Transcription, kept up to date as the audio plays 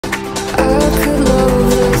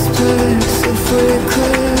Cause if we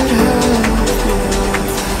could have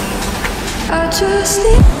love, I just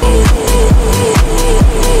need.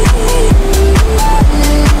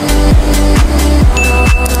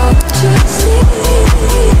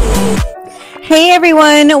 Hey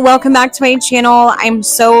everyone, welcome back to my channel. I'm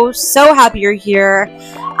so happy you're here.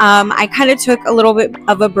 I kind of took a little bit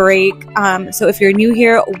of a break, so if you're new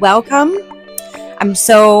here, welcome. I'm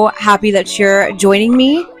so happy that you're joining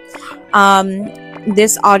me.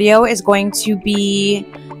 This audio is going to be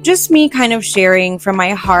just me kind of sharing from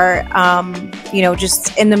my heart, you know,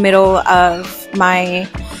 just in the middle of my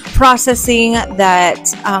processing that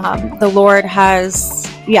the Lord has,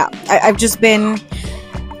 I've just been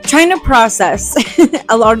trying to process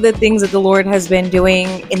a lot of the things that the Lord has been doing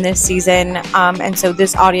in this season, and so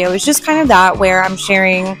this audio is just kind of that, where I'm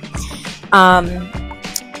sharing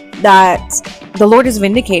that the Lord is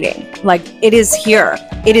vindicating. Like, it is here,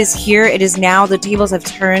 it is here, it is now. The tables have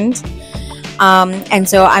turned, and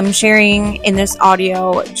so I'm sharing in this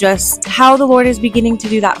audio just how the Lord is beginning to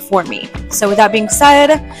do that for me. So with that being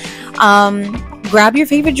said, grab your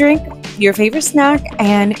favorite drink, your favorite snack,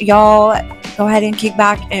 and y'all go ahead and kick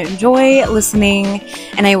back and enjoy listening,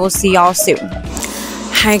 and I will see y'all soon.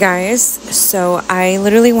 Hi guys, so I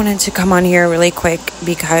literally wanted to come on here really quick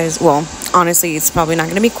because, well, honestly, it's probably not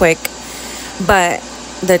going to be quick, but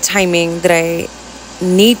the timing that I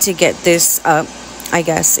need to get this up, I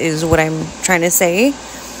guess, is what I'm trying to say,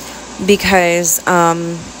 because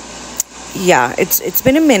it's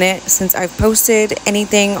been a minute since I've posted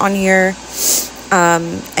anything on here,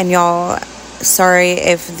 and y'all, sorry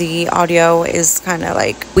if the audio is kind of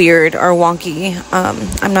like weird or wonky.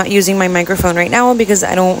 I'm not using my microphone right now because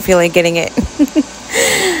I don't feel like getting it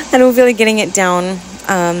I don't feel like getting it down,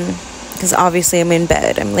 because obviously I'm in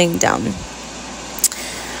bed, I'm laying down,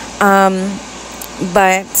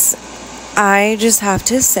 but I just have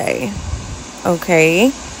to say,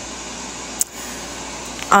 okay,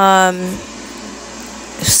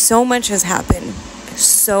 so much has happened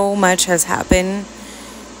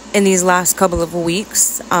in these last couple of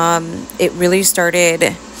weeks. It really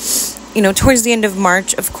started, you know, towards the end of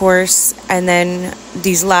March, of course, and then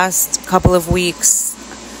these last couple of weeks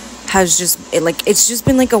has it's just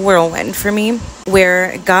been like a whirlwind for me,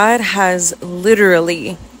 where God has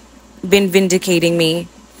literally been vindicating me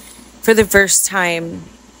for the first time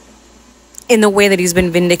in the way that he's been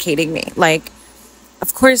vindicating me. Like,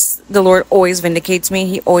 of course, the Lord always vindicates me.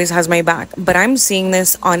 He always has my back, but I'm seeing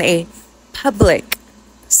this on a public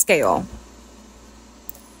scale,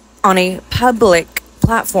 on a public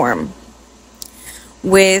platform,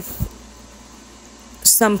 with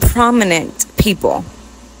some prominent people,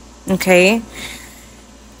 okay?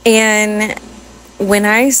 And when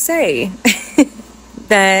I say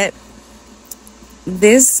that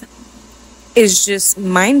this is just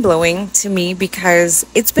mind-blowing to me, because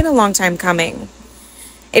it's been a long time coming.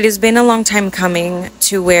 It has been a long time coming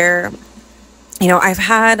to where, you know, I've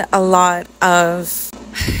had a lot of,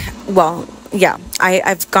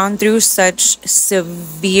 I've gone through such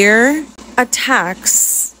severe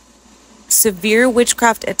attacks, severe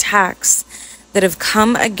witchcraft attacks that have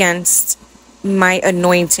come against my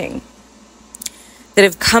anointing, that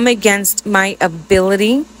have come against my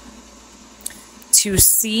ability to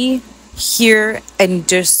see, hear, and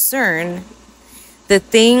discern the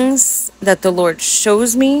things that the Lord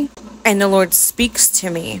shows me and the Lord speaks to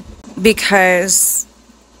me. Because,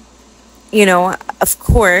 you know, of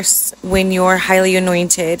course, when you're highly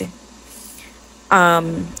anointed,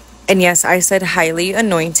 and yes, I said highly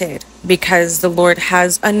anointed because the Lord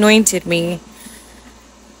has anointed me,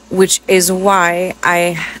 which is why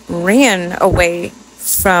I ran away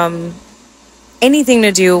from anything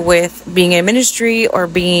to do with being in ministry or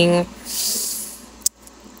being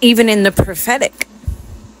even in the prophetic.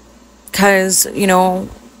 Because, you know,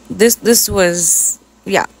 this was,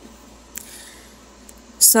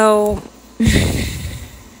 So,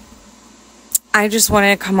 I just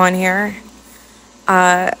wanted to come on here,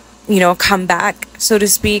 you know, come back, so to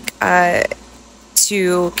speak,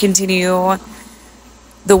 to continue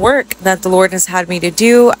the work that the Lord has had me to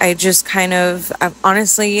do. I just I've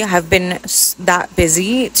honestly have been that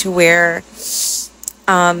busy to where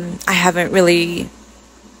I haven't really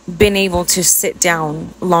been able to sit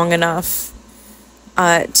down long enough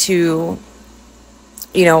to,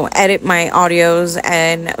 you know, edit my audios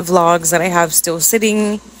and vlogs that I have still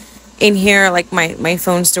sitting in here. Like, my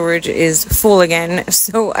phone storage is full again,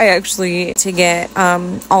 so I actually to get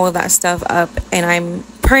all of that stuff up, and I'm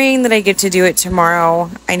praying that I get to do it tomorrow.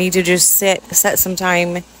 I need to just set some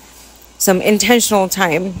time, some intentional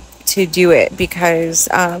time to do it, because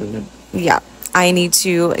I need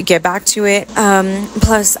to get back to it.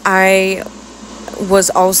 Plus, I was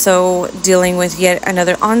also dealing with yet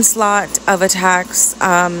another onslaught of attacks.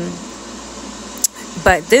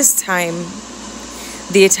 But this time,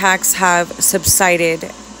 the attacks have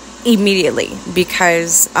subsided immediately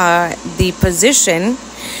because the position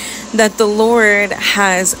that the Lord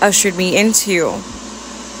has ushered me into,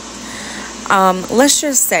 let's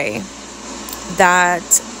just say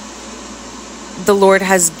that the Lord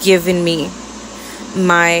has given me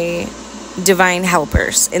my divine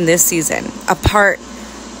helpers in this season, apart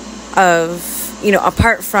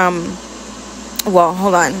from, well,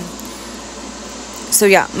 hold on. So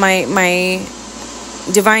yeah, my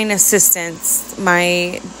divine assistants,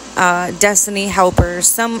 my destiny helpers,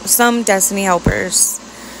 some destiny helpers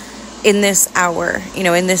in this hour,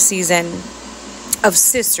 in this season of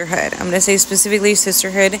sisterhood. I'm going to say specifically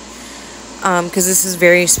sisterhood, because this is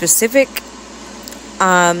very specific.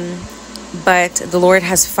 But the Lord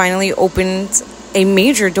has finally opened a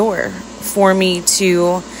major door for me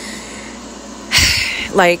to,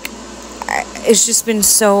 it's just been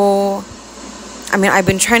so, I've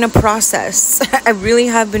been trying to process. I really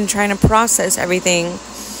have been trying to process everything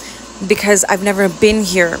because I've never been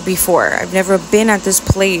here before. I've never been at this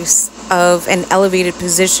place of an elevated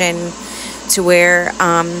position to where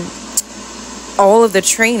all of the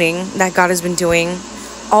training that God has been doing,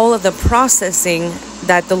 all of the processing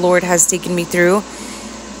that the Lord has taken me through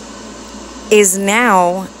is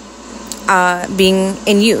now being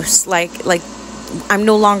in use. Like I'm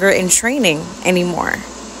no longer in training anymore.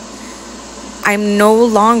 I'm no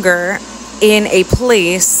longer in a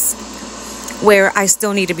place where I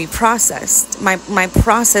still need to be processed. My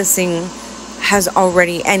processing has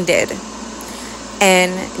already ended.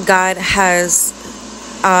 And God has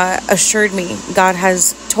assured me, God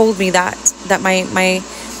has told me that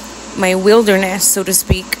my wilderness, so to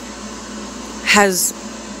speak, has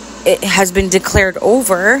been declared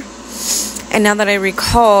over. And now that I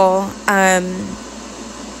recall,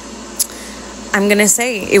 I'm going to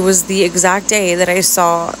say it was the exact day that I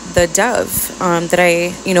saw the dove that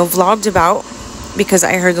I, vlogged about, because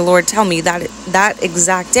I heard the Lord tell me that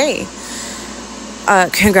exact day.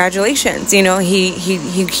 Congratulations.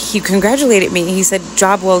 He congratulated me. He said,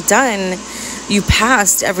 job well done. You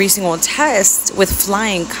passed every single test with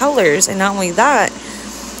flying colors. And not only that,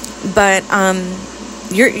 but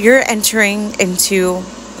you're entering into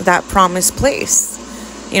that promised place,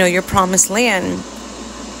 your promised land.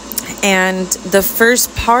 And the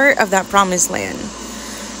first part of that promised land,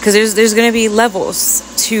 because there's going to be levels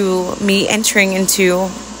to me entering into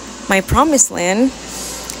my promised land,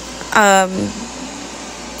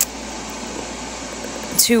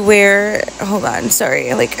 to where, hold on, sorry,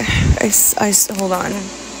 hold on.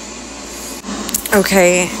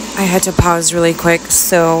 Okay, I had to pause really quick,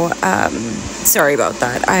 so, sorry about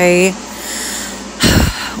that.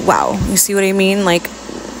 Wow, you see what I mean?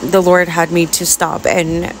 The Lord had me to stop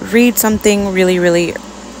and read something really, really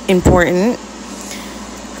important.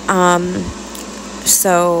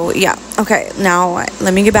 So yeah, okay, now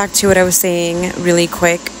let me get back to what I was saying really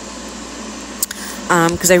quick,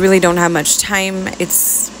 because I really don't have much time.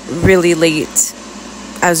 It's really late,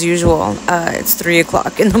 as usual. It's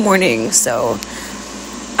 3:00 in the morning, so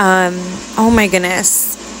oh my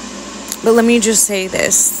goodness. But let me just say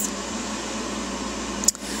this.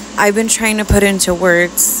 I've been trying to put into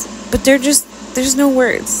words, but there's no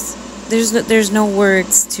words. There's no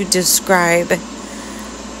words to describe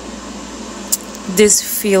this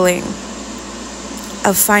feeling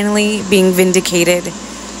of finally being vindicated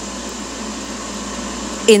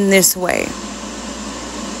in this way.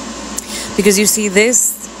 Because you see,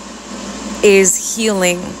 this is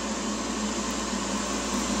healing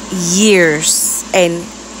years and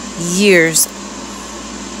years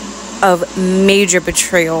of major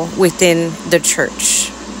betrayal within the church.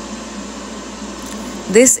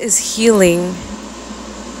 This is healing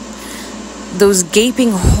those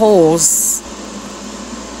gaping holes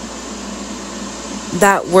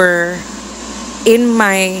that were in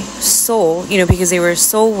my soul, because they were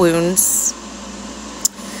soul wounds,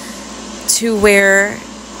 to where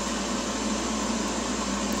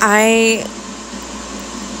I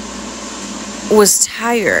was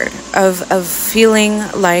tired of feeling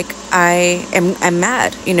like I'm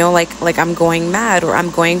mad, like I'm going mad or I'm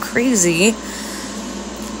going crazy,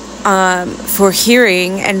 for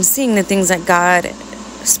hearing and seeing the things that God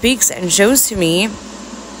speaks and shows to me,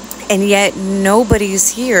 and yet nobody's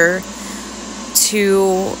here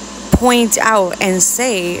to point out and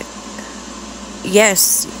say,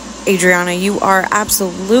 yes, Adriana, you are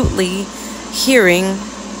absolutely hearing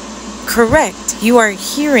correct. You are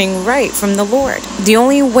hearing right from the Lord. The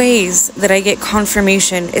only ways that I get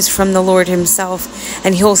confirmation is from the Lord himself,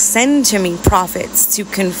 and he'll send to me prophets to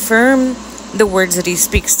confirm the words that he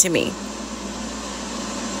speaks to me.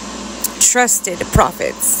 Trusted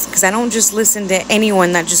prophets, because I don't just listen to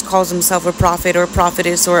anyone that just calls himself a prophet or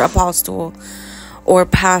prophetess or apostle or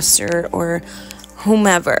pastor or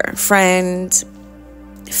whomever, friend,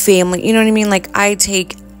 family, you know what I mean? Like, I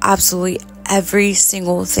take absolutely every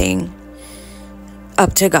single thing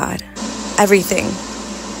up to God. Everything.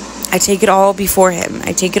 I take it all before him.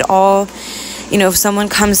 I take it all, if someone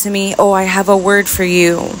comes to me, oh, I have a word for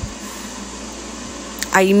you,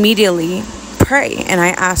 I immediately pray and I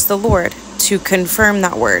ask the Lord to confirm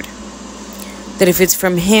that word, that if it's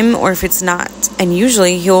from him or if it's not. And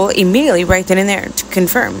usually he'll immediately write that in there to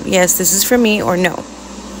confirm, yes, this is from me, or no.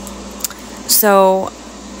 So,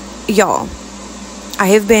 y'all, I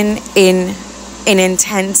have been in an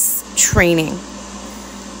intense training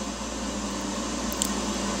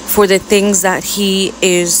for the things that he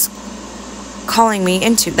is calling me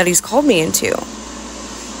into, that he's called me into,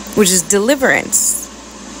 which is deliverance,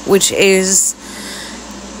 which is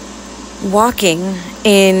walking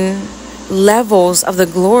in levels of the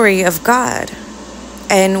glory of God.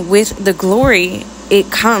 And with the glory,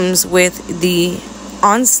 it comes with the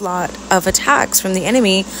onslaught of attacks from the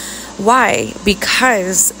enemy. Why?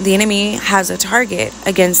 Because the enemy has a target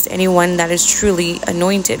against anyone that is truly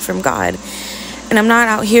anointed from God. And I'm not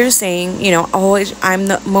out here saying, oh, I'm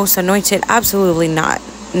the most anointed. Absolutely not.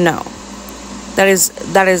 No. That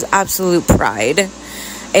is absolute pride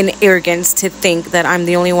and arrogance to think that I'm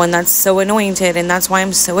the only one that's so anointed and that's why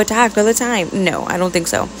I'm so attacked all the time. No, I don't think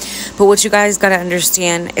so. But what you guys got to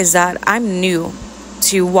understand is that I'm new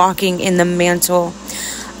to walking in the mantle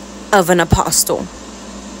of an apostle.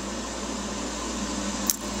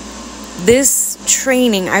 This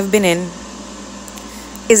training I've been in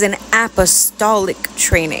is an apostolic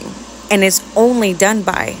training, and it's only done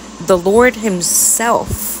by the Lord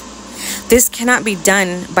himself. This cannot be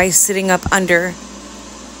done by sitting up under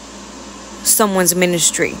someone's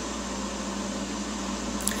ministry.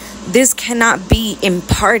 This cannot be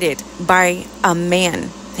imparted by a man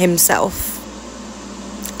himself,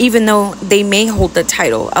 even though they may hold the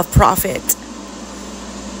title of prophet.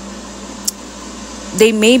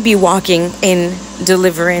 They may be walking in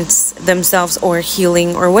deliverance themselves or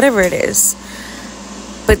healing or whatever it is.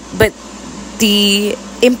 But the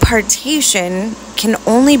impartation can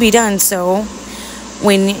only be done so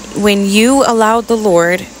when you allow the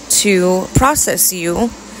Lord to process you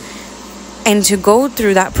and to go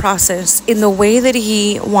through that process in the way that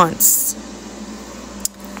he wants.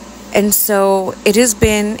 And so it has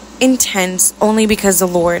been intense only because the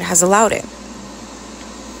Lord has allowed it.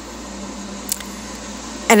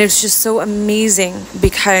 And it's just so amazing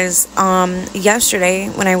because yesterday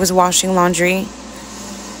when I was washing laundry,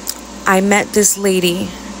 I met this lady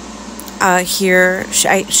here.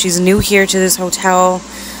 She's new here to this hotel.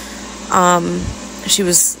 She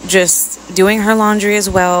was just doing her laundry as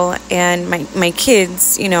well. And my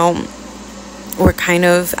kids, were kind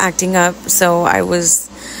of acting up. So I was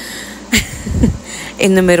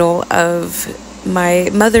in the middle of my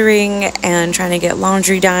mothering and trying to get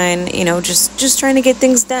laundry done, just trying to get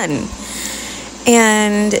things done.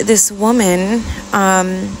 And this woman,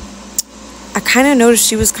 I kind of noticed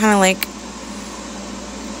she was kind of like,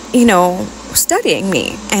 studying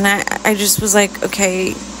me. And I just was like,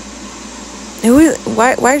 okay,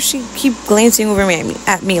 why does she keep glancing over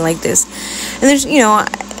at me like this? And there's,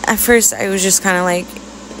 at first I was just kind of like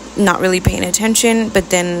not really paying attention, but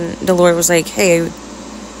then the Lord was like, hey,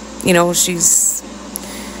 she's,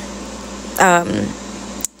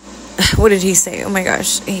 what did he say? Oh my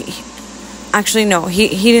gosh. Actually, no, he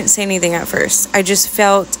didn't say anything at first. I just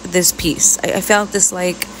felt this peace. I felt this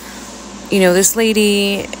like, this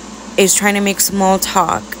lady is trying to make small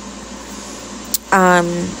talk.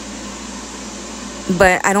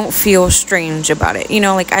 But I don't feel strange about it.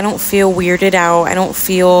 Like I don't feel weirded out. I don't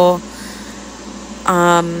feel,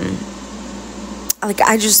 like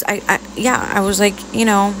I was like,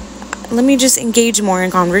 let me just engage more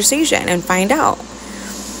in conversation and find out.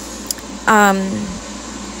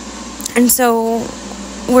 And so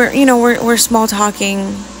we're small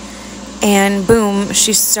talking, and boom,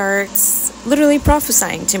 she starts literally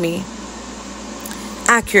prophesying to me,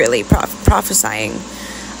 accurately prophesying,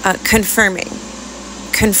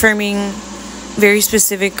 confirming very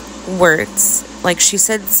specific words. Like she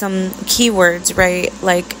said some keywords, right?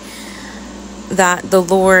 Like that the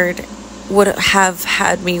Lord would have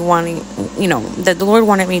had me wanting, that the Lord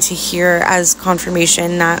wanted me to hear as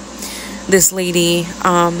confirmation that this lady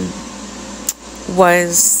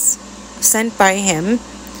was sent by him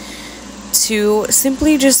to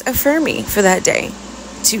simply just affirm me for that day,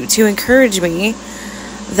 to encourage me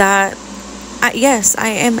that yes, I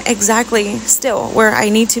am exactly still where I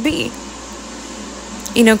need to be.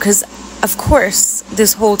 Because of course,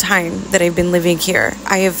 this whole time that I've been living here,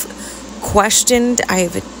 I have questioned, I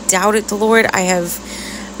have doubted the Lord. I've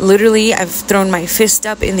thrown my fist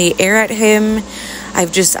up in the air at him.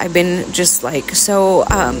 I've been just like so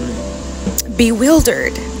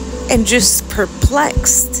bewildered and just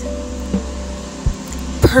perplexed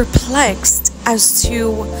as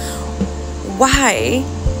to why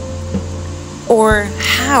or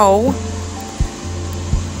how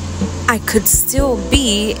I could still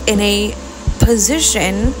be in a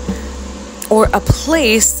position or a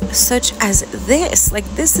place such as this. Like,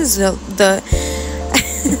 this is the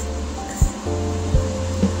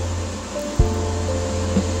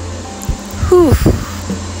whew.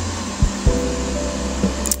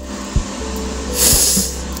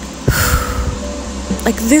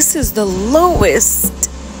 Like, this is the lowest,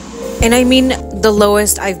 and I mean the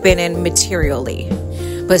lowest I've been in materially.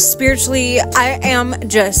 But spiritually, I am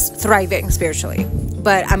just thriving spiritually.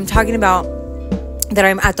 But I'm talking about that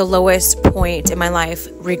I'm at the lowest point in my life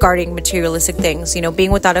regarding materialistic things.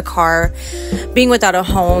 Being without a car, being without a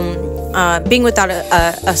home, being without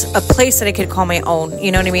a place that I could call my own.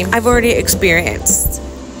 You know what I mean? I've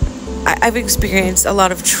experienced a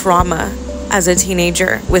lot of trauma as a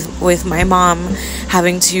teenager with my mom,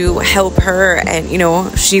 having to help her, and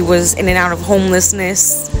she was in and out of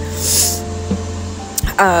homelessness.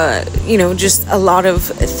 Just a lot of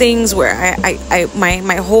things where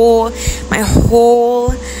my whole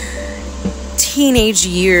teenage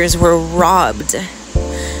years were robbed,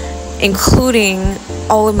 including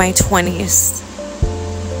all of my 20s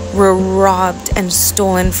were robbed and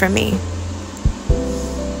stolen from me.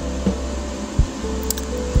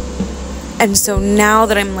 And so now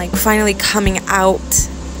that I'm finally coming out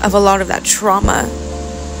of a lot of that trauma,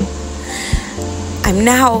 I'm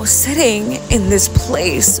now sitting in this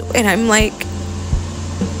place and I'm like,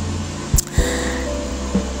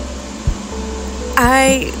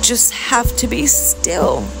 I just have to be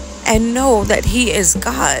still and know that He is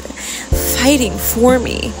God fighting for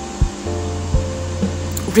me,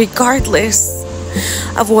 regardless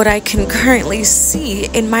of what I can currently see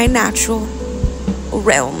in my natural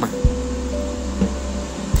realm.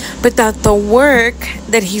 But that the work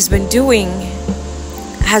that He's been doing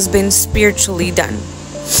has been spiritually done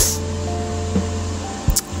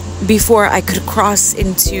before I could cross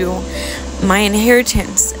into my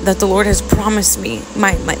inheritance that the Lord has promised me,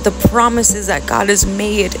 the promises that God has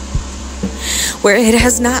made, where it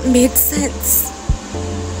has not made sense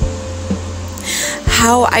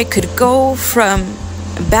how I could go from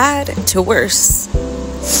bad to worse.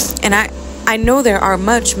 And I know there are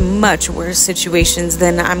much, much worse situations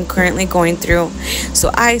than I'm currently going through.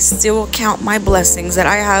 So I still count my blessings that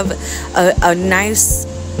I have a nice,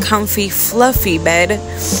 comfy, fluffy bed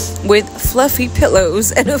with fluffy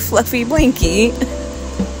pillows and a fluffy blankie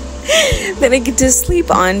that I get to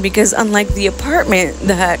sleep on, because unlike the apartment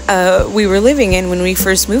that we were living in when we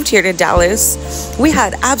first moved here to Dallas, we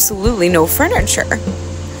had absolutely no furniture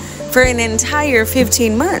for an entire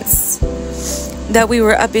 15 months that we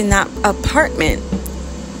were up in that apartment.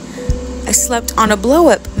 I slept on a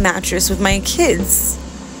blow-up mattress with my kids.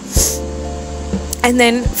 And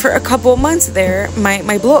then for a couple months there,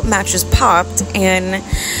 my blow-up mattress popped, and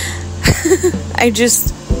I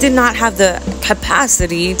just did not have the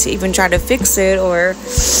capacity to even try to fix it, or,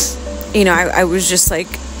 I was just like,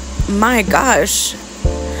 my gosh.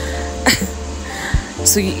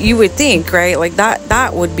 So you would think, right? Like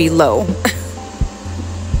that would be low.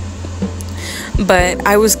 But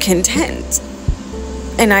I was content.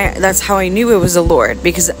 And that's how I knew it was the Lord,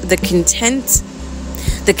 because the contentment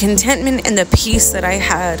and the peace that I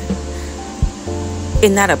had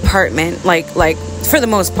in that apartment, like for the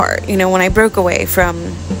most part, when I broke away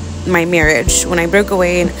from my marriage, when I broke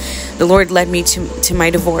away and the Lord led me to my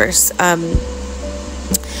divorce, I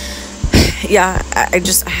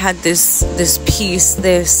had this peace,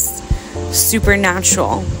 this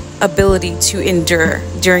supernatural ability to endure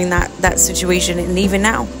during that situation. And even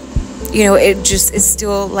now, it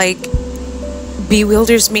still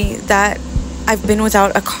bewilders me that I've been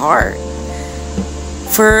without a car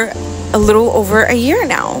for a little over a year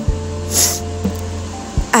now,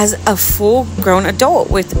 as a full grown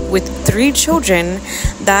adult with 3 children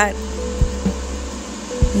that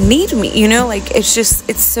need me.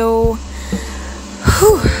 It's so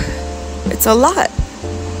it's a lot.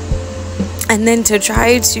 And then to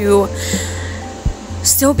try to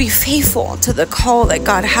still be faithful to the call that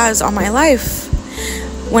God has on my life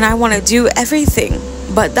when I want to do everything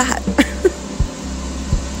but that.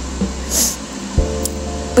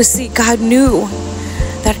 But see, God knew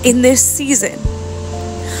that in this season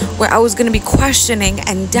where I was going to be questioning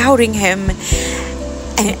and doubting him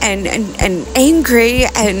and angry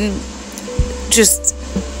and just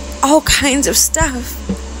all kinds of stuff,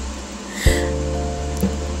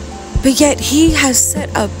 but yet he has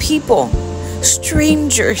set up people,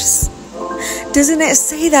 strangers. Doesn't it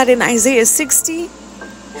say that in Isaiah 60?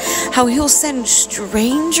 How he'll send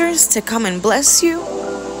strangers to come and bless you,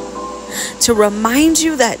 to remind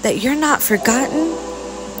you that you're not forgotten.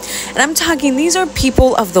 And I'm talking, these are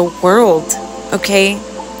people of the world, okay?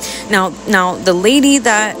 Now the lady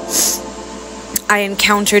that I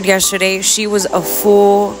encountered yesterday, she was a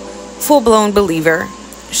full-blown believer.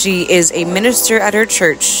 She is a minister at her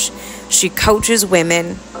church. She coaches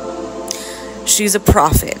women. She's a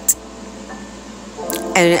prophet.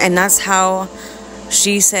 And that's how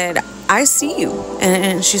she said, I see you.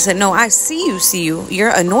 And she said, no, I see you.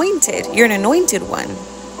 You're anointed. You're an anointed one.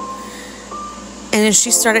 And then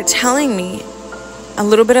she started telling me a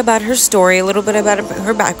little bit about her story, a little bit about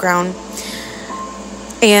her background.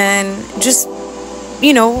 And just,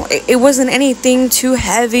 it wasn't anything too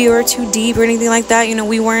heavy or too deep or anything like that.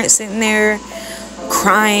 We weren't sitting there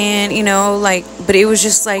crying, but it was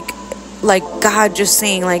just like God just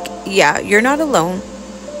saying, yeah, you're not alone.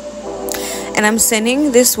 And I'm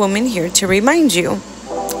sending this woman here to remind you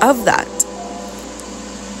of that.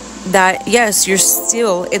 That, yes, you're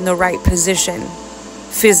still in the right position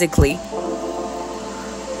physically.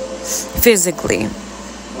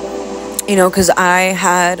 Because I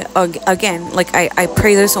had, again, I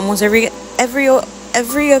pray this almost every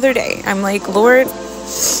other day. I'm like, Lord,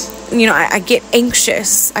 I get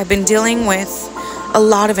anxious. I've been dealing with a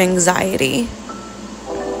lot of anxiety.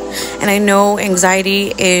 And I know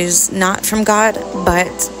anxiety is not from God,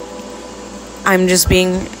 but I'm just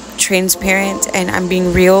being transparent and I'm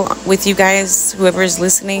being real with you guys, whoever is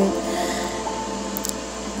listening,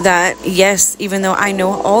 that yes, even though I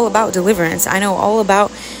know all about deliverance, I know all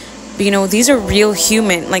about, these are real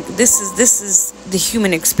human, this is the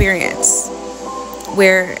human experience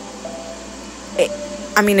where,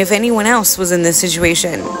 if anyone else was in this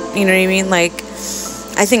situation, you know what I mean? I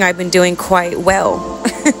think I've been doing quite well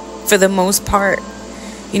for the most part,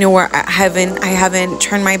 where I haven't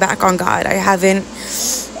turned my back on God. I haven't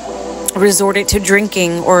resorted to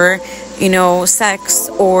drinking or, sex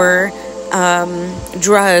or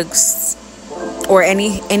drugs or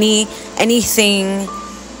anything.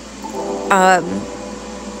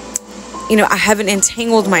 I haven't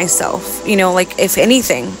entangled myself. If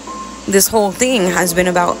anything, this whole thing has been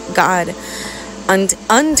about God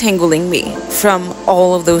untangling me from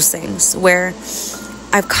all of those things where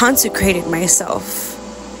I've consecrated myself.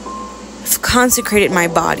 I've consecrated my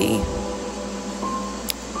body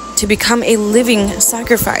to become a living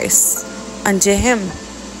sacrifice unto him.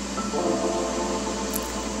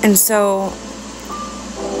 And so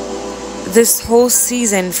this whole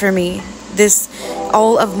season for me, this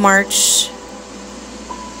all of March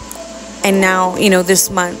and now, this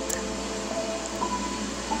month,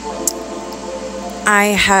 I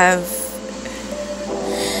have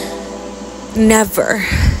never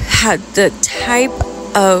had the type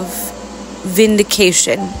of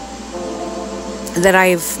vindication that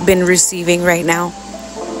I've been receiving right now,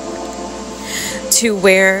 to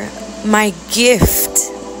where my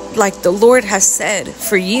gift, like the Lord has said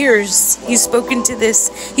for years, He's spoken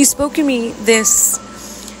me this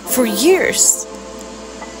for years.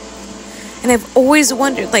 And I've always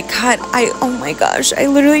wondered, God, oh my gosh, I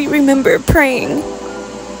literally remember praying.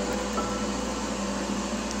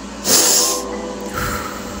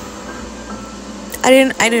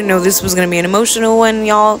 I didn't know this was going to be an emotional one,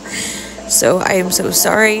 y'all. So I am so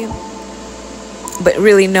sorry. But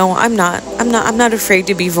really, no, I'm not afraid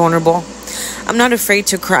to be vulnerable. I'm not afraid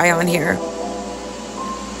to cry on here.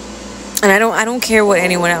 And I don't care what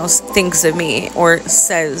anyone else thinks of me or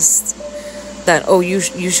says that, oh, you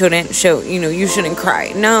shouldn't show, you shouldn't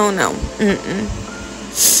cry. No.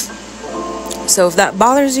 So if that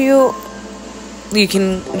bothers you, you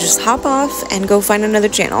can just hop off and go find another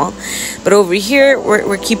channel. But over here,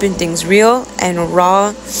 we're keeping things real and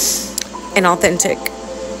raw and authentic.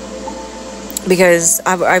 Because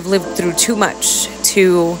I've lived through too much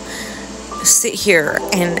to sit here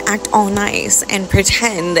and act all nice and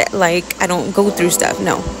pretend like I don't go through stuff.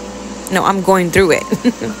 No, I'm going through it.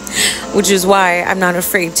 Which is why I'm not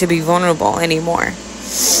afraid to be vulnerable anymore.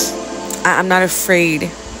 I'm not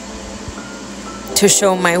afraid to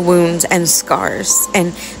show my wounds and scars.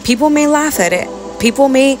 And people may laugh at it. People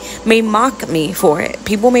may mock me for it.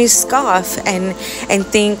 People may scoff and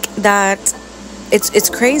think that it's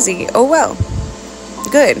crazy. Oh well.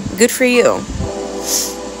 Good for you.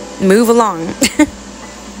 Move along.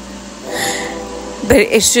 But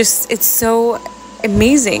it's so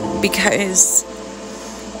amazing because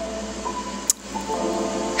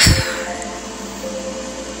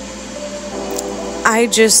I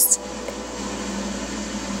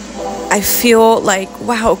feel like,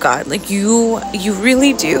 wow, God, like you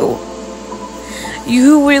really do.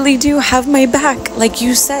 You really do have my back, like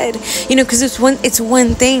you said, because it's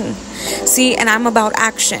one thing. See, and I'm about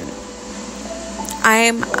action.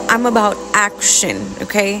 I'm about action,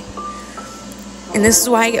 okay? And this is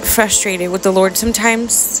why I get frustrated with the Lord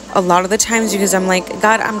sometimes, a lot of the times, because I'm like,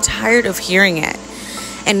 God, I'm tired of hearing it.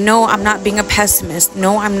 And no, I'm not being a pessimist.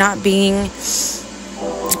 No, I'm not being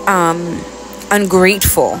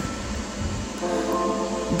ungrateful.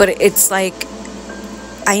 But it's like,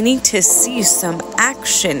 I need to see some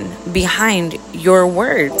action behind your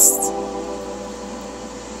words.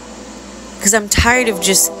 Because I'm tired of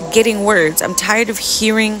just getting words. I'm tired of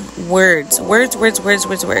hearing words. Words.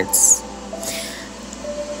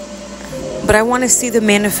 But I want to see the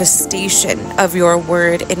manifestation of your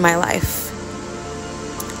word in my life.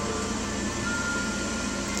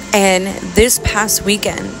 And this past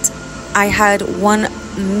weekend, I had one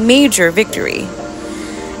major victory.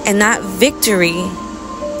 And that victory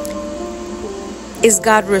is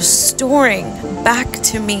God restoring back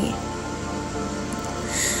to me.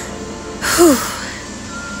 Whew.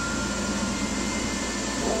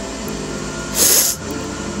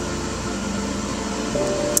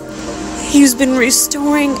 He's been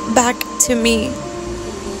restoring back to me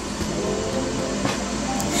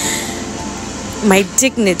my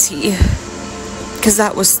dignity, because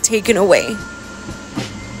that was taken away.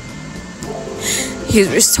 He's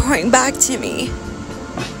restoring back to me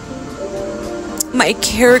my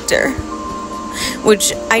character,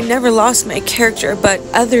 which I never lost my character, but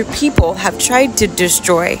other people have tried to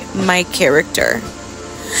destroy my character.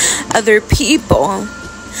 Other people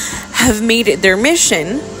have made it their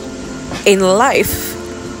mission in life.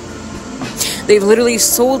 They've literally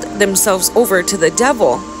sold themselves over to the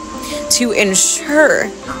devil to ensure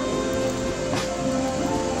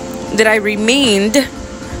that I remained,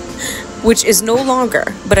 which is no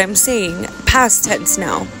longer, but I'm saying past tense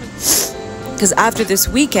now. Because after this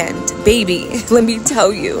weekend, baby, let me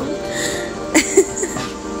tell you,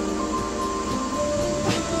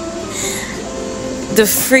 the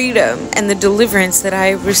freedom and the deliverance that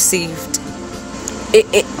I received,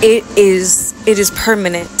 it is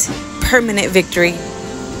permanent victory.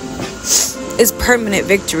 Is permanent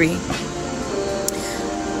victory.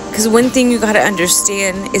 Because one thing you got to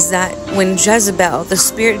understand is that when Jezebel, the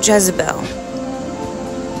spirit Jezebel,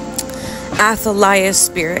 Athaliah's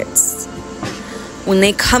spirits, when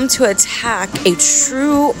they come to attack a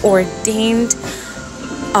true ordained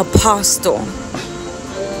apostle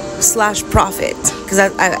 / prophet, because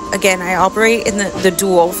I operate in the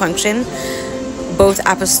dual function, both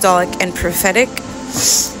apostolic and prophetic.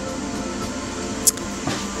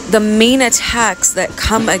 The main attacks that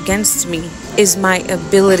come against me is my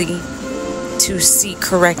ability to see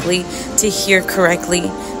correctly, to hear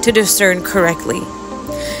correctly, to discern correctly.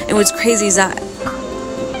 And what's crazy is that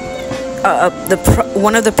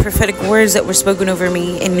one of the prophetic words that were spoken over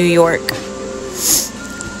me in New York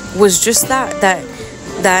was just that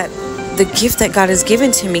the gift that God has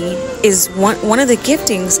given to me is one of the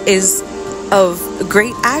giftings is of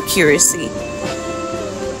great accuracy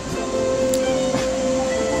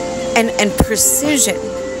and precision.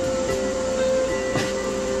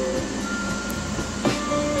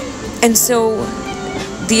 And so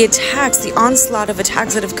the attacks, the onslaught of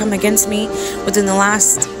attacks that have come against me within the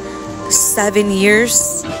last 7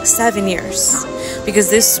 years, because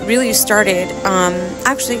this really started,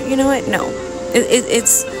 actually, you know what? No,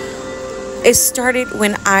 it started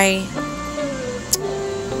when I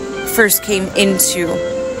first came into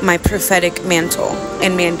my prophetic mantle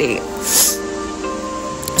and mandate.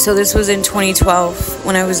 So this was in 2012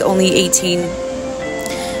 when I was only 18.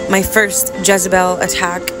 My first Jezebel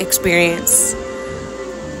attack experience,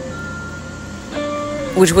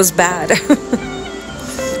 which was bad.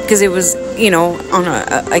 Because it was, on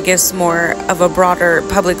I guess more of a broader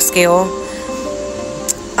public scale.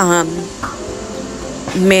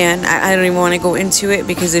 Man, I don't even want to go into it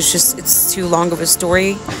because it's too long of a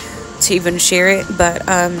story to even share it. But,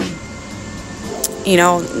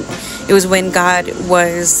 it was when God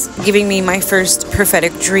was giving me my first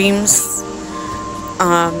prophetic dreams.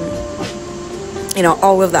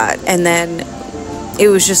 All of that. And then it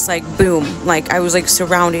was just like boom, like I was like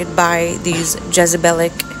surrounded by these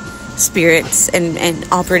Jezebelic spirits and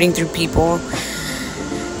operating through people.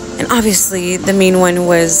 And obviously the main one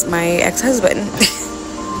was my ex-husband.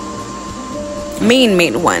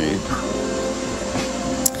 main one.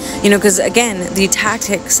 You know, because again, the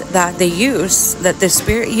tactics that they use, that the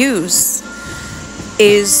spirit use,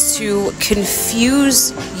 is to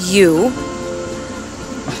confuse you,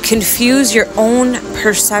 confuse your own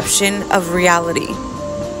perception of reality.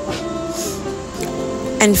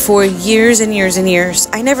 And for years and years and years,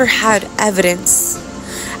 I never had evidence.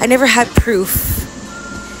 I never had proof,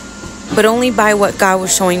 but only by what God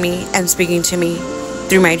was showing me and speaking to me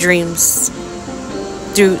through my dreams,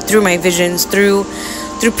 through my visions, through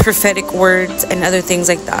prophetic words and other things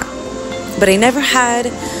like that. But I never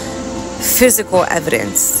had physical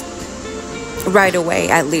evidence right away,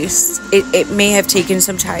 at least. It may have taken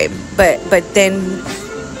some time, but then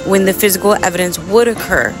when the physical evidence would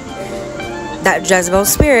occur, that Jezebel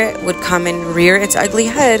spirit would come and rear its ugly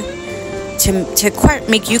head to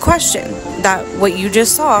make you question that what you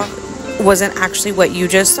just saw wasn't actually what you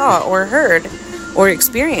just saw or heard or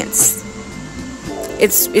experienced.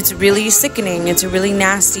 It's really sickening. It's a really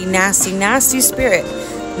nasty, nasty, nasty spirit.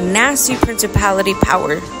 Nasty principality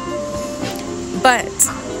power. But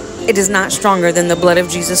it is not stronger than the blood of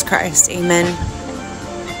Jesus Christ. Amen.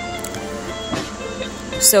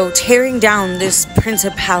 So tearing down this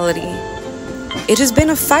principality, it has been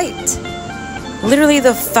a fight. Literally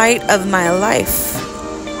the fight of my life.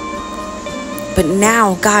 But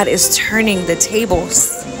now God is turning the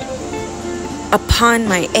tables upon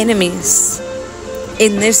my enemies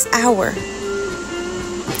in this hour.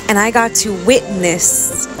 And I got to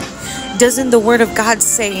witness. Doesn't the word of God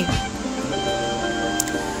say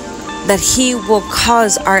that he will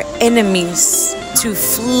cause our enemies to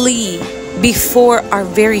flee before our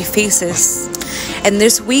very faces? And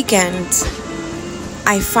this weekend,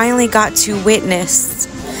 I finally got to witness.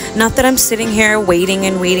 Not that I'm sitting here waiting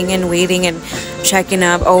and checking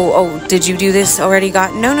up. Oh, did you do this already,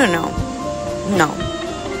 God? No.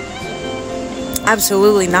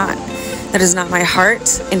 Absolutely not. That is not my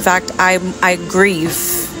heart. In fact, I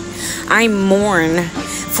grieve. I mourn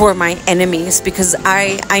for my enemies because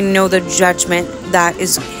I know the judgment that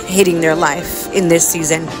is hitting their life in this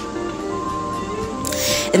season.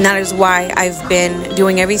 And that is why I've been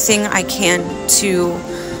doing everything I can to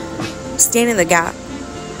stand in the gap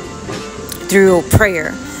through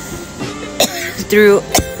prayer, through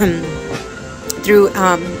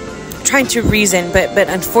trying to reason, but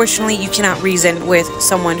unfortunately you cannot reason with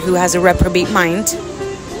someone who has a reprobate mind.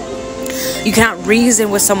 You cannot reason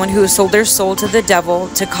with someone who has sold their soul to the devil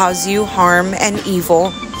to cause you harm and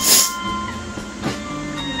evil.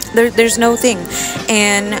 There's no thing.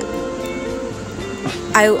 And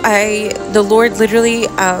the Lord literally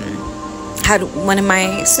had one of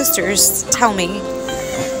my sisters tell me,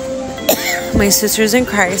 my sisters in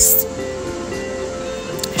Christ,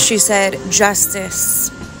 she said,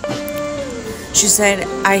 justice. She said,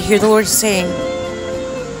 I hear the Lord saying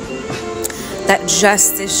that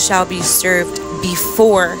justice shall be served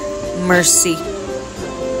before mercy.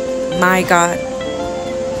 My God.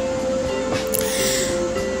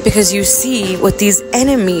 Because you see, with these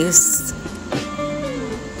enemies,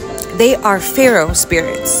 they are Pharaoh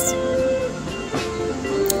spirits.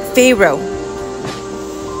 Pharaoh.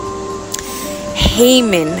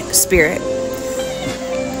 Haman spirit.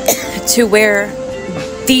 To where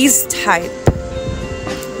these type,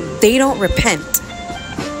 they don't repent.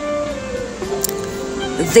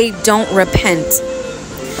 They don't repent.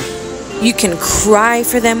 You can cry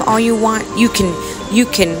for them all you want. You can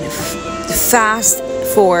fast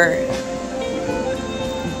for,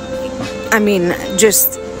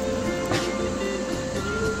 just,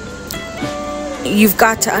 you've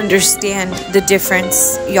got to understand the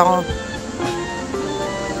difference, y'all.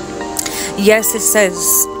 Yes, it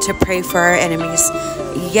says to pray for our enemies.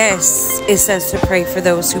 Yes, it says to pray for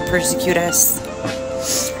those who persecute us.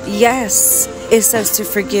 Yes, it says to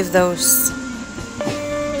forgive those.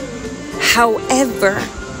 However,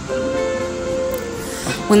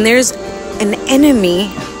 when there's an enemy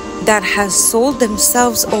that has sold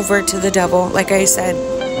themselves over to the devil, like I said,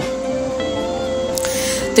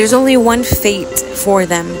 there's only one fate for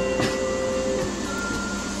them.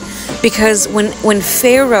 Because when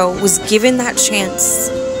Pharaoh was given that chance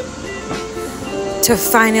to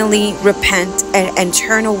finally repent and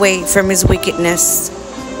turn away from his wickedness,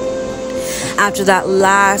 after that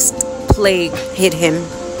last plague hit him,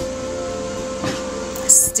 he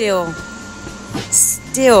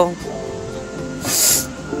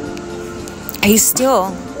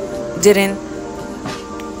still didn't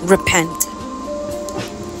repent.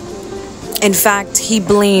 In fact, he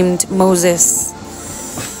blamed Moses.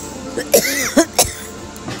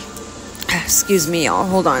 Excuse me, y'all.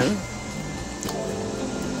 Hold on.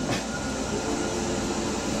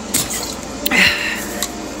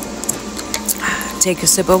 Take a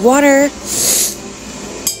sip of water.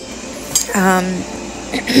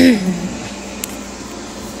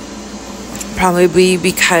 Probably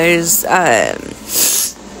because I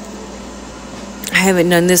haven't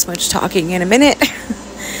done this much talking in a minute.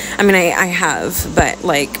 I mean, I have, but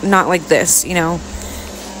like not like this, you know.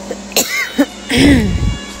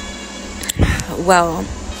 Well,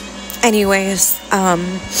 anyways,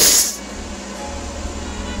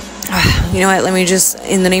 you know what, let me just,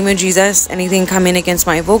 in the name of Jesus, anything coming against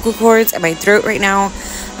my vocal cords and my throat right now,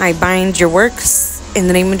 I bind your works in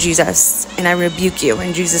the name of Jesus, and I rebuke you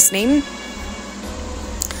in Jesus' name.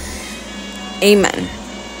 Amen.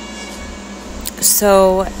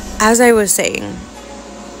 So, as I was saying,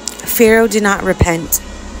 Pharaoh did not repent,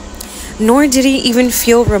 nor did he even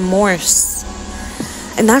feel remorse.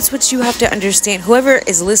 And that's what you have to understand. Whoever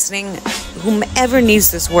is listening, whomever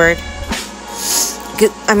needs this word,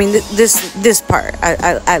 I mean, this part,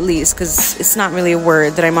 at least, because it's not really a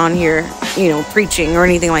word that I'm on here, you know, preaching or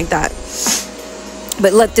anything like that.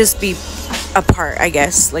 But let this be a part, I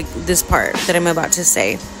guess, like this part that I'm about to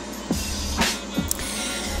say.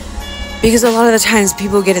 Because a lot of the times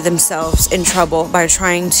people get themselves in trouble by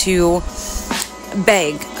trying to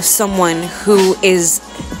beg someone who is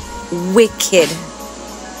wicked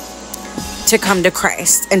to come to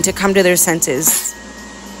Christ and to come to their senses.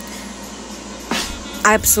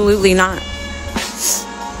 Absolutely not.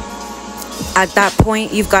 At that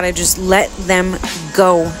point, you've got to just let them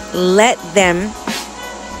go. Let them.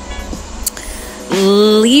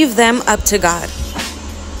 Leave them up to God.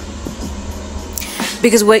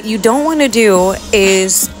 Because what you don't want to do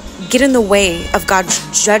is get in the way of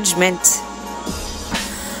God's judgment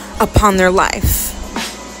upon their life.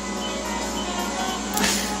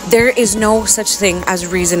 There is no such thing as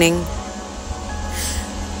reasoning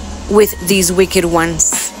with these wicked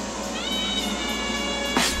ones.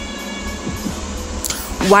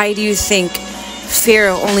 Why do you think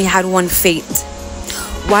Pharaoh only had one fate?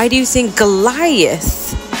 Why do you think Goliath?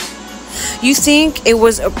 You think it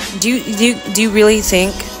was? Do you really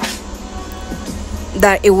think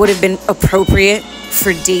that it would have been appropriate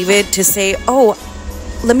for David to say, "Oh,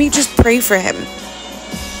 let me just pray for him.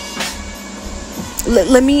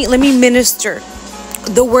 Let me minister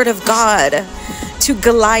the word of God to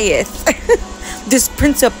Goliath, this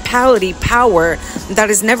principality power that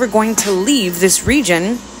is never going to leave this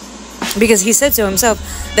region," because he said so himself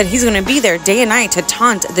that he's going to be there day and night to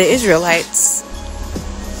taunt the Israelites,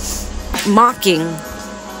 mocking,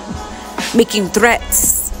 making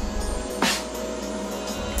threats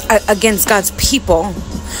against God's people.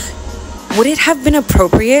 Would it have been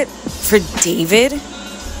appropriate for David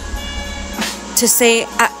to say,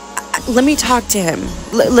 let me talk to him,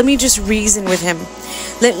 let me just reason with him,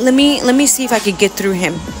 let me see if I could get through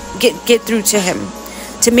him, get through to him,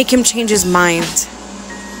 to make him change his mind?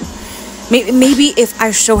 Maybe if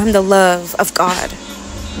I show him the love of God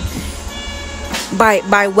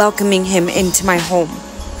by welcoming him into my home,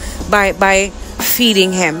 by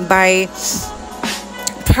feeding him, by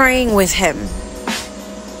praying with him,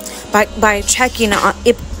 by checking on,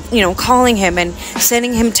 you know, calling him and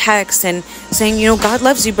sending him texts and saying, you know, God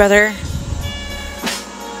loves you, brother.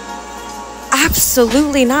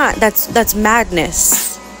 Absolutely not. That's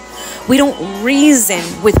madness. We don't reason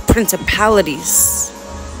with principalities.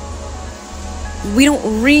 We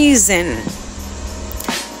don't reason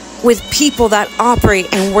with people that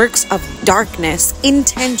operate in works of darkness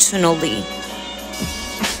intentionally.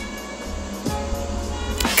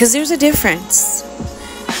 Because there's a difference.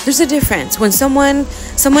 There's a difference. When someone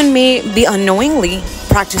may be unknowingly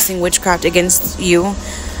practicing witchcraft against you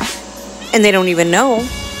and they don't even know,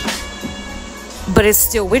 but it's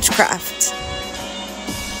still witchcraft.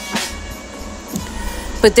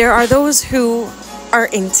 But there are those who are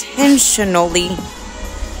intentionally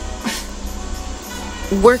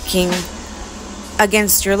working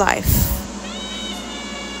against your life.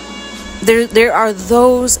 There are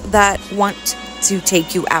those that want to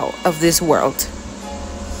take you out of this world.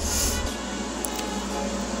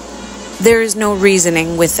 There is no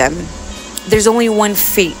reasoning with them. There's only one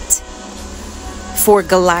fate for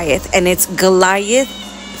Goliath, and it's Goliath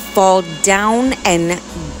fall down and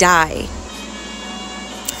die.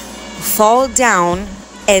 Fall down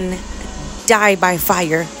and die by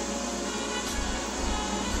fire.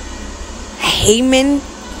 Haman,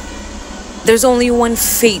 there's only one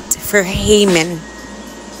fate for Haman,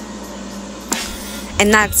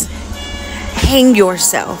 and that's hang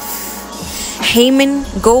yourself. Haman,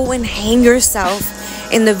 go and hang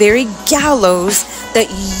yourself in the very gallows that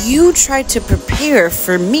you tried to prepare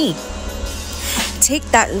for me. Take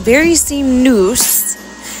that very same noose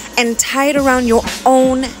and tie it around your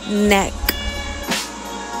own neck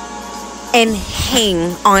and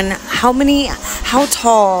hang on. How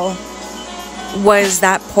tall was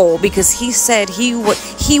that pole? Because he said he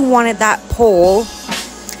wanted that pole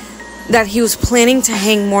that he was planning to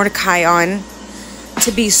hang Mordecai on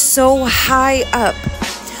to be so high up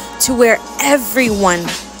to where everyone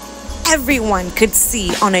could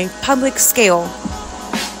see on a public scale.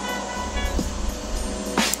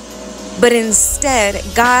 But instead,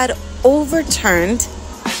 God overturned,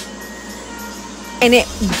 and it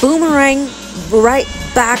boomeranged right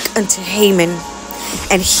back into Haman.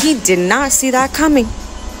 And he did not see that coming.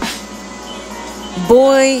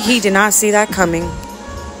 Boy, he did not see that coming.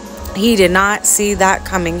 He did not see that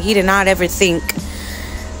coming. He did not ever think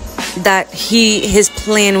that his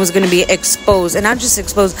plan was going to be exposed. And not just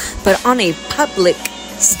exposed, but on a public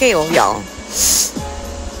scale, y'all.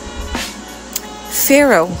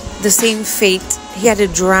 Pharaoh, the same fate. He had to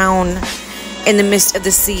drown in the midst of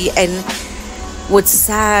the sea. And what's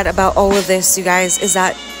sad about all of this, you guys, is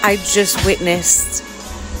that I just witnessed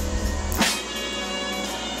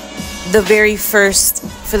for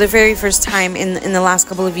the very first time in the last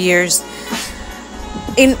couple of years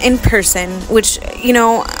in person, which, you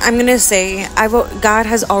know, I'm gonna say God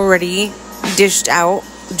has already dished out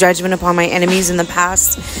judgment upon my enemies in the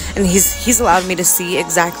past, and he's allowed me to see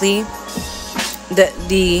exactly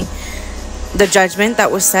the judgment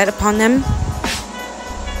that was set upon them.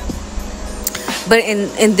 But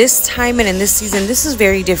in this time and in this season, this is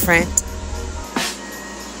very different.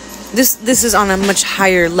 This is on a much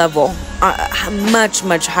higher level,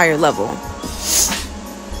 much higher level.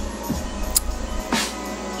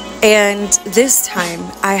 And this time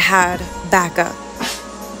I had backup.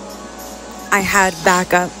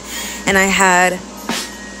 And I had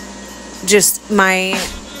just my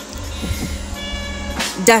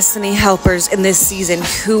destiny helpers in this season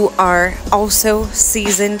who are also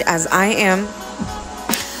seasoned as I am,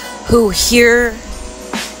 who hear,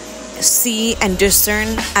 see, and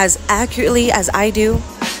discern as accurately as I do.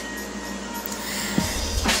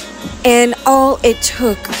 And all it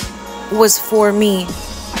took was for me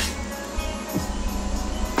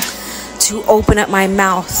to open up my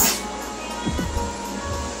mouth.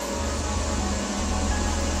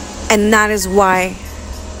 And that is why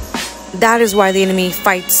the enemy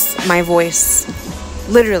fights my voice.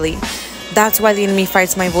 Literally, that's why the enemy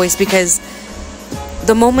fights my voice, because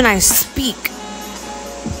the moment I speak,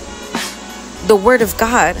 the word of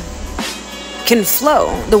God can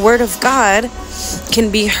flow. The word of God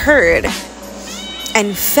can be heard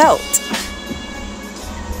and felt.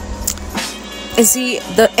 And see,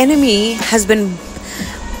 the enemy has been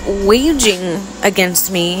waging against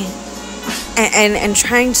me and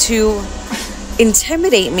trying to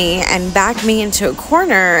intimidate me and back me into a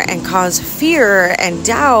corner and cause fear and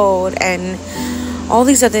doubt and all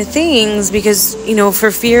these other things, because, you know,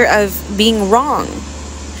 for fear of being wrong,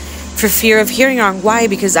 for fear of hearing wrong. Why?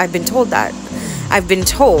 Because I've been told that. I've been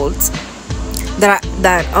told that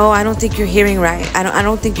oh, I don't think you're hearing right. I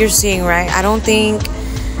don't think you're seeing right. I don't think,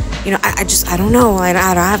 you know, I don't know. I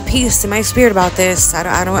don't have peace in my spirit about this.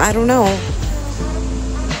 I don't know.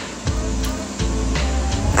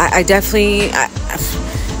 I definitely,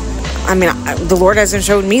 the Lord hasn't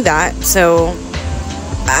showed me that, so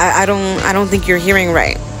I don't think you're hearing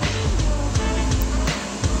right.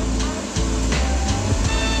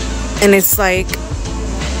 And it's like,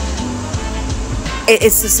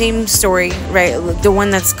 it's the same story, right? The one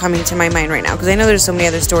that's coming to my mind right now, because I know there's so many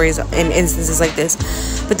other stories and instances like this,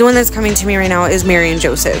 but the one that's coming to me right now is Mary and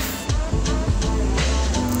Joseph,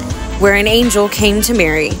 where an angel came to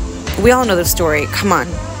Mary. We all know the story. Come on.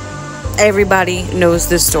 Everybody knows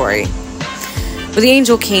this story. But the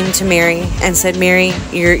angel came to Mary and said, Mary,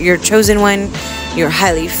 you're chosen one. You're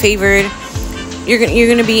highly favored. You're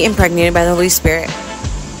going to be impregnated by the Holy Spirit.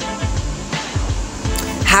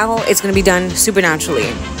 How? It's going to be done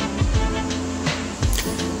supernaturally.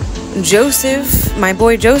 Joseph, my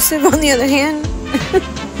boy Joseph, on the other hand,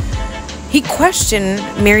 he questioned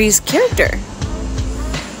Mary's character.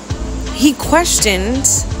 He questioned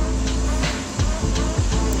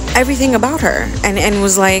everything about her and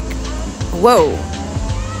was like, whoa,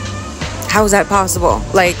 how is that possible?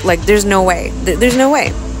 Like there's no way. There's no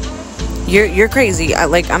way. You're crazy.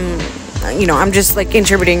 I'm just like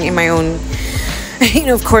interpreting in my own,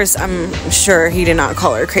 of course, I'm sure he did not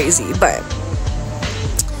call her crazy, but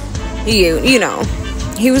you know,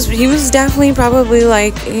 he was definitely probably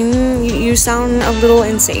like, you sound a little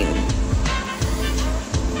insane.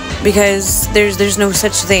 because there's no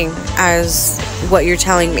such thing as what you're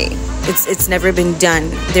telling me. It's never been done,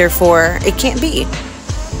 therefore it can't be,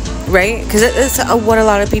 right? Because that's what a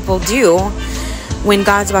lot of people do when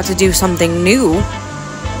God's about to do something new,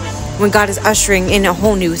 when God is ushering in a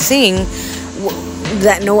whole new thing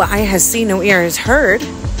that no eye has seen, no ear has heard.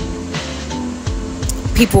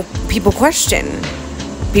 People question,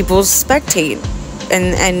 people spectate,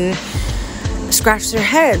 and scratch their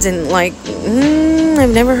heads and like,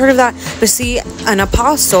 I've never heard of that. But see, an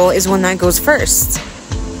apostle is one that goes first.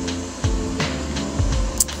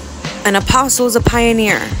 An apostle is a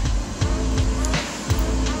pioneer.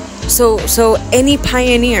 So any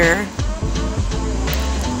pioneer,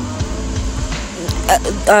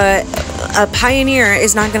 a pioneer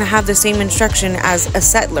is not going to have the same instruction as a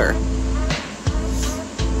settler.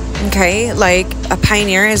 Okay, like a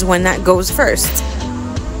pioneer is one that goes first.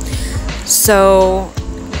 So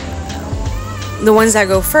the ones that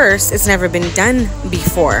go first, it's never been done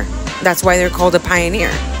before. That's why they're called a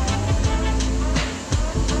pioneer.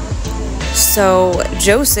 So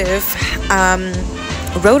Joseph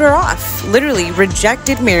wrote her off, literally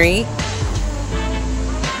rejected Mary,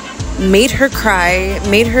 made her cry,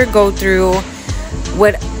 made her go through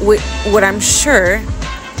what I'm sure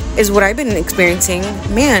is what I've been experiencing.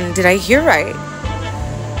 Man, did I hear right?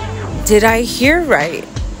 Did I hear right?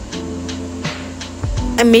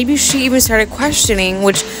 And maybe she even started questioning,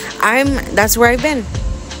 which that's where I've been.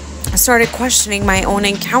 I started questioning my own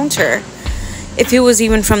encounter, if it was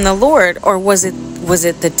even from the Lord, or was it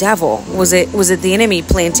the devil? Was it the enemy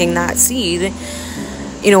planting that seed?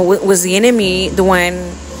 You know, was the enemy the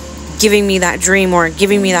one giving me that dream or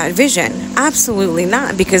giving me that vision? Absolutely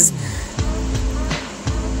not, because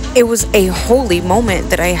it was a holy moment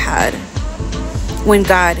that I had when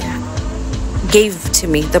God gave to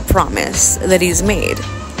me the promise that He's made.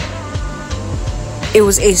 It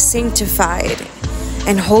was a sanctified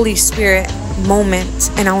and Holy Spirit moment,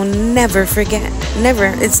 and I will never forget. Never.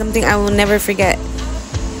 It's something I will never forget.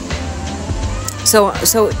 So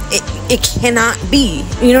it cannot be.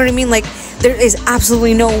 You know what I mean? Like, there is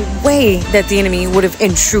absolutely no way that the enemy would have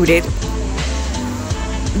intruded,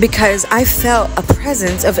 because I felt a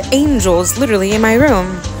presence of angels literally in my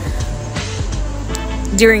room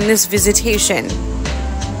during this visitation.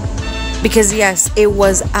 Because yes, it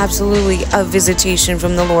was absolutely a visitation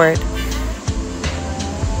from the Lord.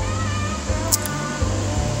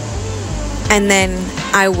 And then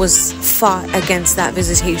I was fought against that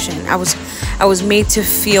visitation. I was made to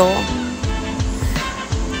feel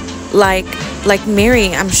like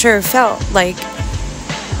Mary, I'm sure, felt like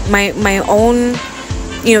my own,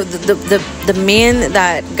 you know, the man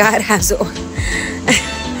that God has,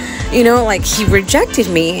 you know, like He rejected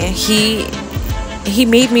me. He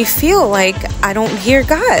made me feel like I don't hear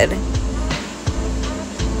God.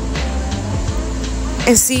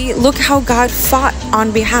 And see, look how God fought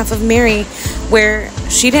on behalf of Mary, where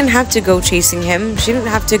she didn't have to go chasing Him. She didn't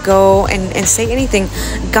have to go and say anything.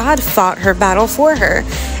 God fought her battle for her,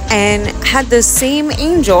 and had the same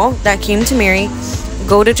angel that came to Mary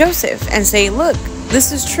go to Joseph and say, look,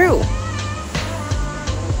 this is true.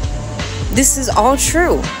 This is all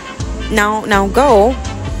true. Now go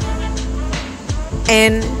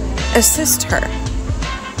and assist her,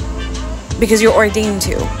 because you're ordained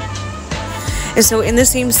to. And so in the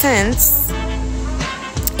same sense,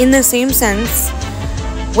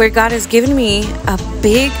 where God has given me a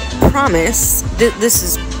big promise, this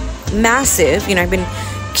is massive. You know, I've been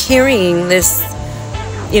carrying this,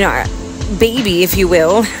 you know, baby, if you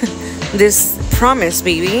will, this promise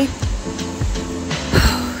baby.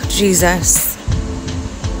 Jesus.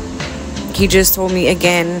 He just told me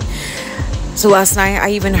again. So last night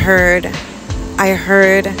I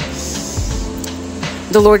heard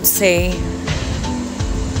the Lord say,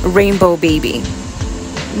 rainbow baby.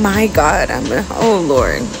 My God, oh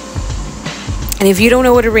Lord. And if you don't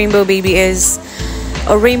know what a rainbow baby is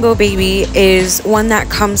one that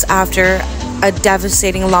comes after a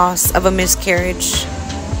devastating loss of a miscarriage.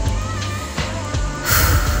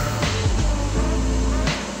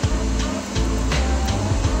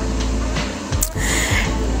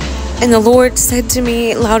 And the Lord said to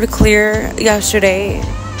me loud and clear yesterday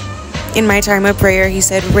in my time of prayer, He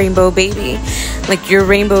said, rainbow baby, like your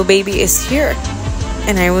rainbow baby is here.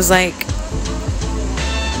 And I was like,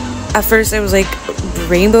 at first I was like,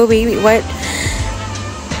 rainbow baby, what?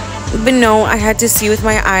 But no, I had to see with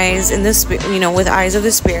my eyes in the spirit, you know, with eyes of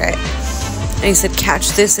the Spirit. And He said, catch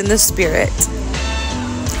this in the Spirit.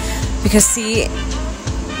 Because see,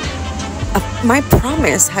 my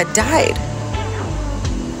promise had died.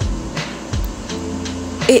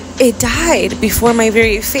 it died before my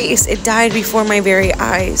very face. It died before my very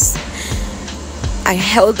eyes. I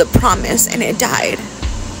held the promise and it died.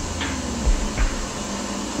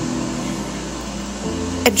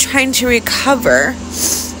 And trying to recover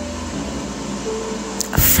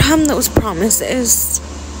from those promises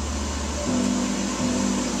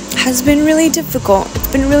has been really difficult.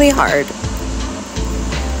 It's been really hard.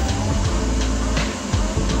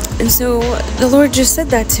 And so the Lord just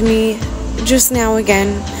said that to me just now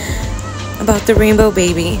again about the rainbow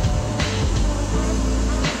baby,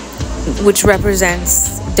 which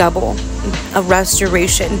represents double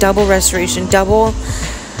restoration, double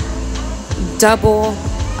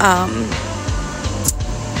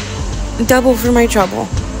for my trouble.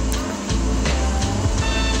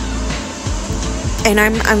 And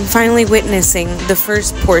I'm finally witnessing the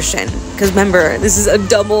first portion, because remember, this is a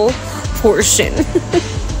double portion.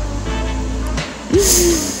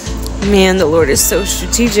 Man, the Lord is so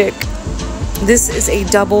strategic. This is a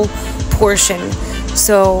double portion.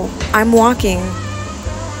 So I'm walking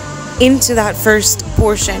into that first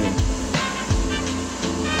portion,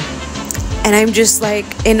 and I'm just like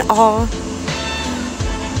in awe.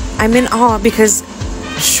 I'm in awe because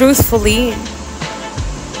truthfully,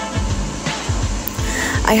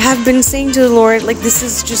 I have been saying to the Lord, like, this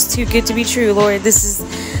is just too good to be true, Lord.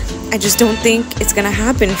 I just don't think it's gonna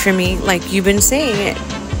happen for me like you've been saying it.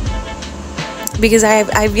 Because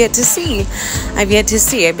I've yet to see. I've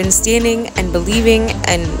been standing and believing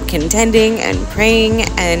and contending and praying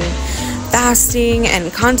and fasting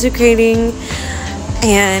and consecrating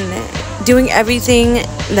and doing everything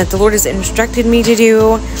that the Lord has instructed me to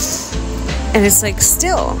do. And it's like,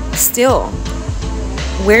 still,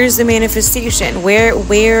 where's the manifestation?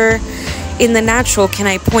 Where in the natural can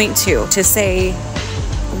I point to say,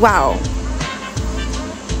 wow.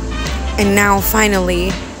 And now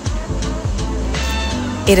finally,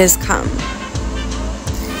 it has come.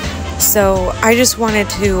 So I just wanted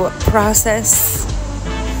to process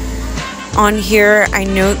on here. I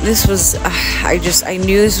know this was, I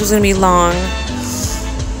knew this was going to be long,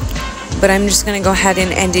 but I'm just going to go ahead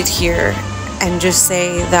and end it here and just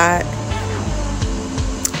say that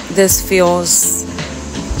this feels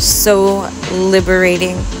so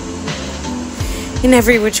liberating in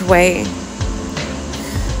every which way.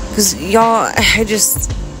 Because y'all,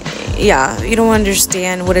 you don't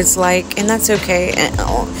understand what it's like, and that's okay. And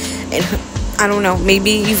I don't know,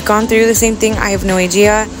 maybe you've gone through the same thing. I have no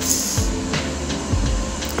idea.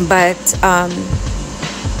 But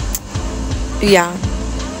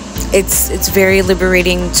it's very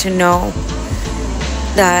liberating to know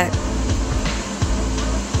that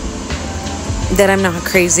I'm not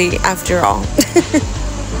crazy after all.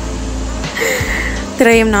 That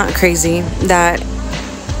I am not crazy, that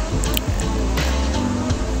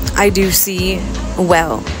I do see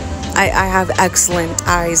well. I have excellent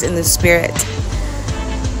eyes in the spirit.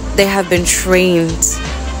 They have been trained.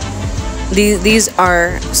 These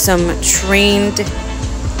are some trained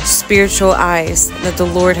spiritual eyes that the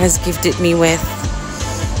Lord has gifted me with.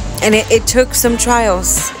 And it took some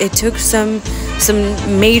trials. It took some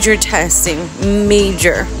major testing.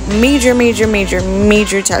 Major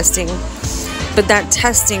testing. But that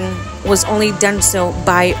testing was only done so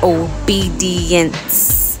by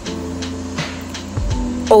obedience.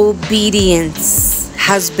 Obedience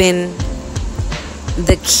has been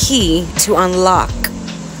the key to unlock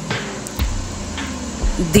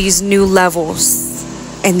these new levels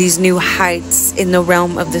and these new heights in the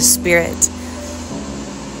realm of the spirit.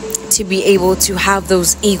 To be able to have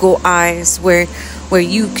those eagle eyes where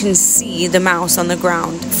you can see the mouse on the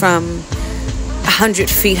ground from 100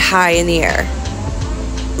 feet high in the air.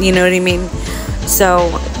 You know what I mean? So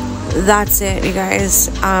that's it, you guys.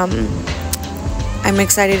 I'm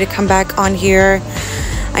excited to come back on here.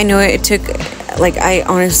 I know it took,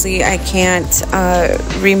 I can't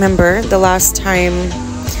remember the last time.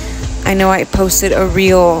 I know I posted a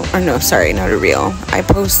reel, or no, sorry, not a reel. I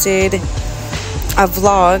posted a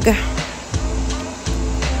vlog.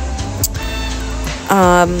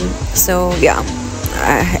 So yeah,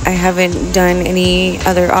 I haven't done any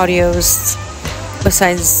other audios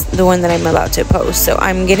besides the one that I'm about to post. So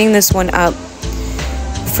I'm getting this one up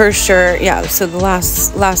for sure. Yeah, so the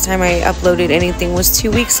last time I uploaded anything was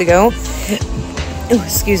 2 weeks ago. Oh,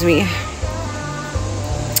 excuse me.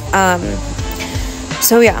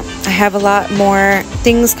 So yeah, I have a lot more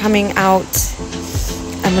things coming out.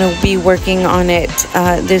 I'm going to be working on it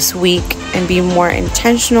this week and be more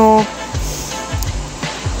intentional.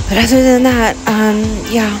 But other than that,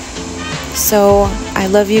 yeah. So I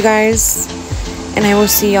love you guys, and I will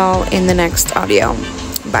see y'all in the next audio.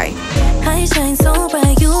 Bye.